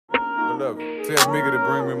Tell Migga to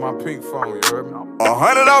bring me my pink phone, you heard me?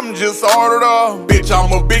 100 of them just ordered up. Bitch,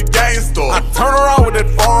 I'm a big gangster. I turn around with that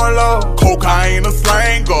foreign love. Cocaine a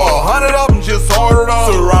slanger. 100 of them just ordered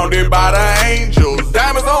up. Surrounded by the angels.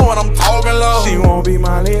 Diamonds on when I'm talking love. She won't be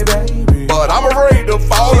my little baby, but I'm afraid to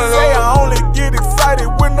fall in love. Say I only get excited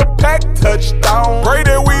when the pack touchdown. Pray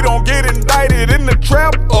that we don't get indicted in the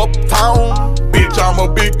trap uptown. Bitch, I'm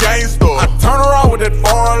a big gangster. I turn around with that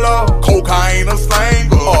foreign love. Cocaine a slanger.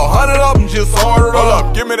 100 of them just ordered up. Hold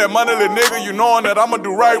up, give me that money, little nigga. You knowing that I'ma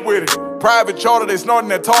do right with it. Private charter, they snorting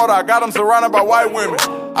that tartar. I got them surrounded by white women.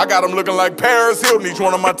 I got them looking like Paris Hilton. Each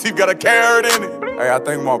one of my teeth got a carrot in it. Hey, I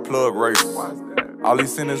think my plug racist. All he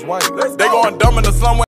seen is white. They going dumb into somewhere.